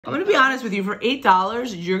I'm gonna be honest with you, for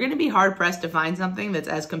 $8, you're gonna be hard pressed to find something that's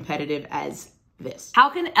as competitive as this. How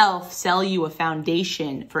can e.l.f. sell you a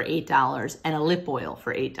foundation for $8 and a lip oil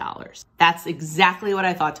for $8? That's exactly what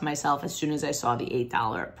I thought to myself as soon as I saw the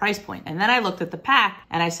 $8 price point. And then I looked at the pack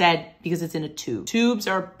and I said, because it's in a tube. Tubes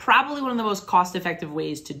are probably one of the most cost-effective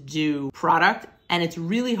ways to do product. And it's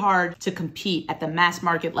really hard to compete at the mass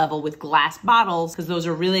market level with glass bottles because those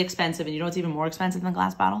are really expensive. And you know what's even more expensive than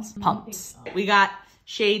glass bottles? Pumps. We got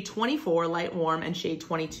shade 24 light warm and shade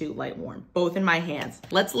 22 light warm, both in my hands.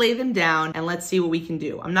 Let's lay them down and let's see what we can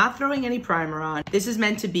do. I'm not throwing any primer on. This is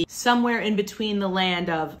meant to be somewhere in between the land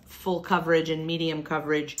of full coverage and medium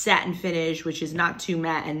coverage, satin finish, which is not too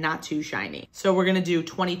matte and not too shiny. So we're gonna do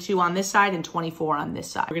 22 on this side and 24 on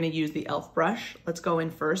this side. We're gonna use the e.l.f. brush. Let's go in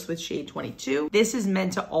first with shade 22. This is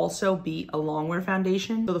meant to also be a longwear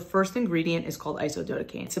foundation. So the first ingredient is called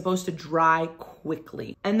isododecane. It's supposed to dry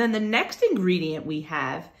quickly. And then the next ingredient we have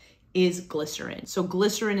is glycerin. So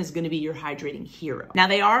glycerin is going to be your hydrating hero. Now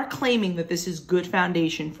they are claiming that this is good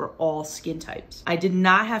foundation for all skin types. I did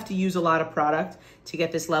not have to use a lot of product to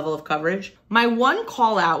get this level of coverage. My one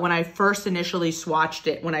call out when I first initially swatched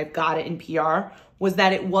it, when I got it in PR, was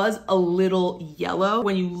that it was a little yellow.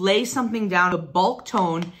 When you lay something down, the bulk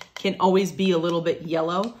tone can always be a little bit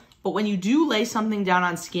yellow. But when you do lay something down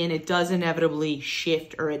on skin, it does inevitably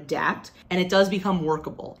shift or adapt, and it does become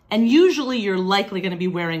workable. And usually you're likely gonna be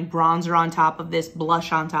wearing bronzer on top of this,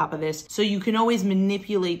 blush on top of this, so you can always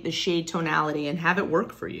manipulate the shade tonality and have it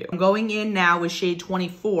work for you. I'm going in now with shade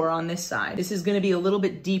 24 on this side. This is gonna be a little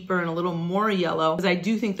bit deeper and a little more yellow, because I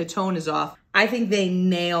do think the tone is off. I think they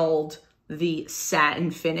nailed the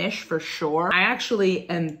satin finish for sure. I actually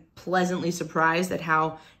am pleasantly surprised at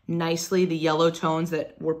how nicely the yellow tones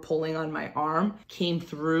that were pulling on my arm came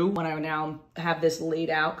through when I now have this laid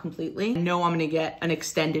out completely. I know I'm gonna get an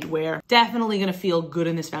extended wear. Definitely gonna feel good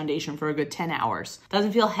in this foundation for a good 10 hours.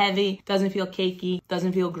 Doesn't feel heavy, doesn't feel cakey,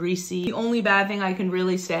 doesn't feel greasy. The only bad thing I can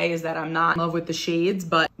really say is that I'm not in love with the shades,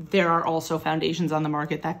 but there are also foundations on the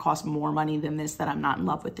market that cost more money than this that I'm not in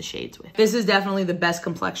love with the shades with. This is definitely the best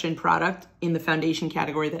complexion product in the foundation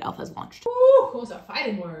category that e.l.f. has launched. Ooh, those are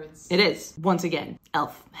fighting words. It is. Once again,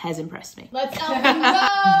 e.l.f. has impressed me. Let's e.l.f.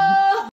 go!